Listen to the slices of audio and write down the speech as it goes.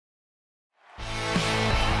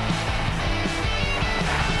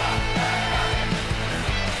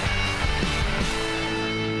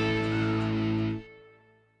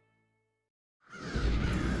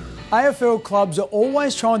AFL clubs are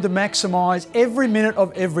always trying to maximise every minute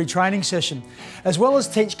of every training session, as well as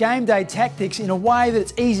teach game day tactics in a way that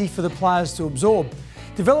it's easy for the players to absorb.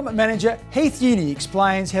 Development Manager Heath Younie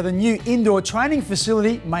explains how the new indoor training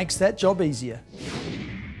facility makes that job easier.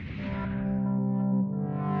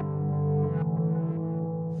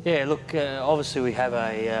 Yeah, look, obviously we have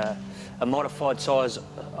a modified size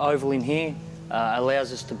oval in here.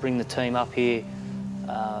 Allows us to bring the team up here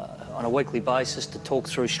on a weekly basis to talk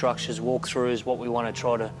through structures, walkthroughs, what we want to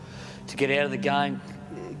try to get out of the game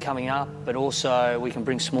coming up, but also we can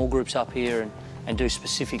bring small groups up here and do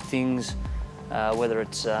specific things, whether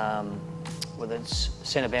it's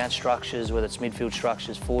centre bounce structures, whether it's midfield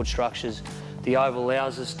structures, forward structures. The oval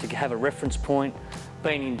allows us to have a reference point,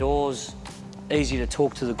 being indoors, easy to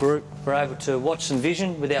talk to the group. We're able to watch some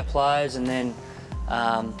vision with our players and then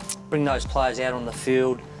bring those players out on the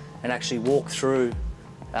field and actually walk through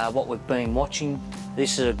what we've been watching.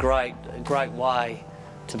 This is a great way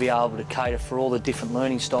to be able to cater for all the different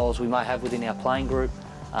learning styles we may have within our playing group.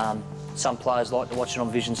 Some players like to watch it on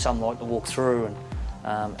vision, some like to walk through,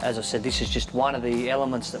 and as I said, this is just one of the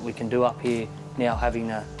elements that we can do up here now,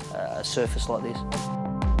 having a surface like this.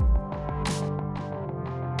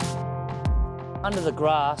 Under the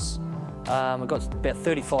grass, we've got about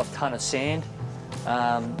 35 tonne of sand.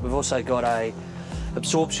 We've also got a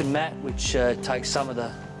absorption mat which takes some of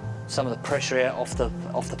the pressure out off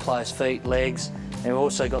the players' feet, legs, and we've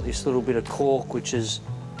also got this little bit of cork which is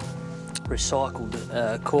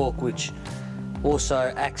recycled cork, which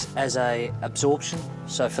also acts as a absorption.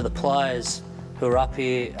 So for the players who are up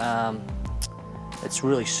here, it's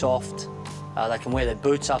really soft. They can wear their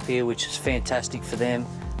boots up here, which is fantastic for them.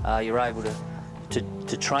 You're able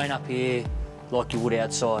to train up here like you would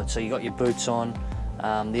outside. So you got your boots on.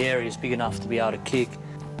 The area is big enough to be able to kick.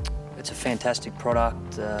 It's a fantastic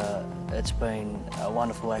product. It's been a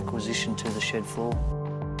wonderful acquisition to the shed floor.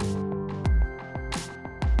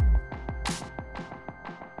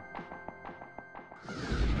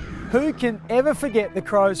 Who can ever forget the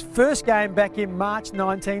Crows' first game back in March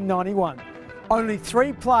 1991? Only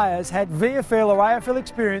 3 players had VFL or AFL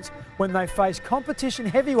experience when they faced competition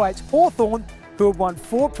heavyweights Hawthorn, who had won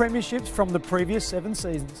 4 premierships from the previous 7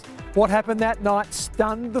 seasons. What happened that night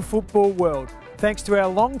stunned the football world. Thanks to our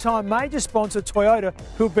long-time major sponsor Toyota,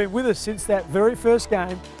 who have been with us since that very first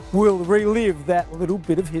game, we'll relive that little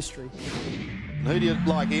bit of history. Who do you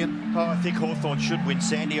like, Ian? Oh, I think Hawthorn should win,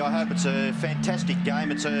 Sandy. I hope it's a fantastic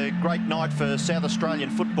game. It's a great night for South Australian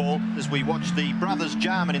football as we watch the brothers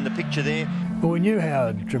Jarman in the picture there. Well, we knew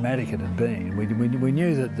how dramatic it had been. We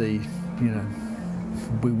knew that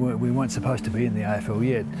we weren't supposed to be in the AFL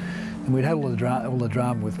yet, and we'd had all the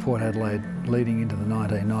drama with Port Adelaide leading into the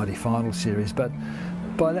 1990 final series. But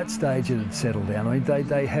by that stage, it had settled down. I mean,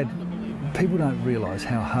 they had people don't realise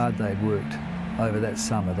how hard they'd worked over that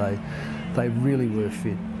summer. They really were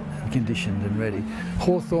fit, and conditioned and ready.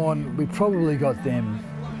 Hawthorn, we probably got them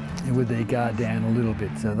with their guard down a little bit,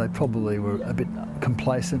 so they probably were a bit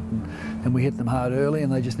complacent, and we hit them hard early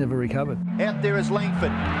and they just never recovered. Out there is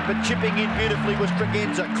Langford, but chipping in beautifully was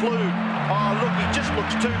Tregenza. Clune, oh look, he just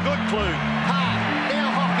looks too good, Clune. Hart,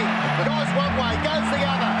 now Hockey, goes one way, goes the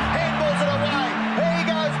other, handballs it away, here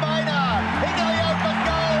goes Maynard, into the open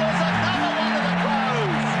goal, there's another one to the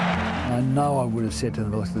Crows. I know I would have said to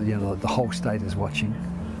them, look, the whole state is watching,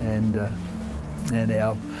 and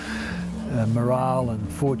our morale and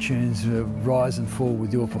fortunes rise and fall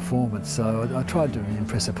with your performance. So I tried to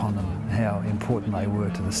impress upon them how important they were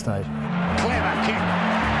to the state. Clever kick,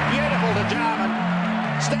 beautiful to Jarman,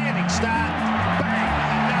 standing start, bang,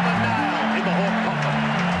 another nail in the Hawk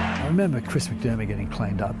pocket. I remember Chris McDermott getting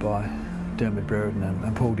cleaned up by Dermot Brereton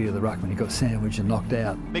and Paul Deere, the ruckman. He got sandwiched and knocked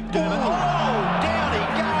out. McDermott, oh, down he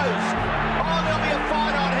goes. Oh, there'll be a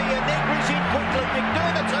fight on here. Negri's in quickly,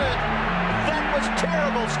 McDermott's hurt. That was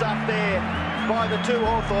terrible stuff there by the 2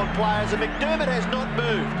 Hawthorn players, and McDermott has not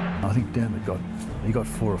moved. I think Dermot got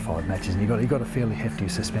 4 or 5 matches, and he got a fairly hefty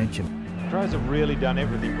suspension. Crows have really done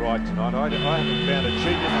everything right tonight. I haven't found a cheat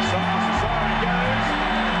in the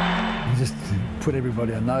song. He just put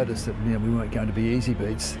everybody on notice that we weren't going to be easy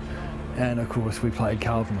beats, and of course we played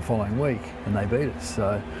Carlton the following week and they beat us.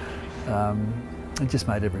 So it just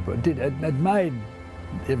made everybody it made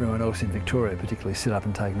everyone else in Victoria particularly sit up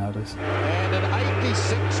and take notice. And an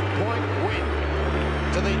 86-point win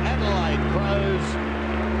to the Adelaide Crows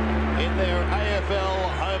in their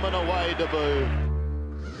AFL home and away debut.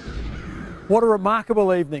 What a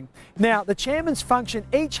remarkable evening. Now, the chairman's function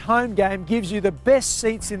each home game gives you the best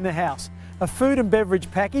seats in the house. A food and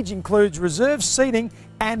beverage package includes reserved seating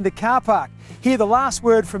and the car park. Hear the last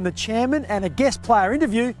word from the chairman and a guest player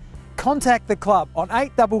interview contact the club on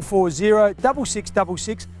 8440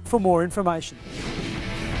 6666 for more information.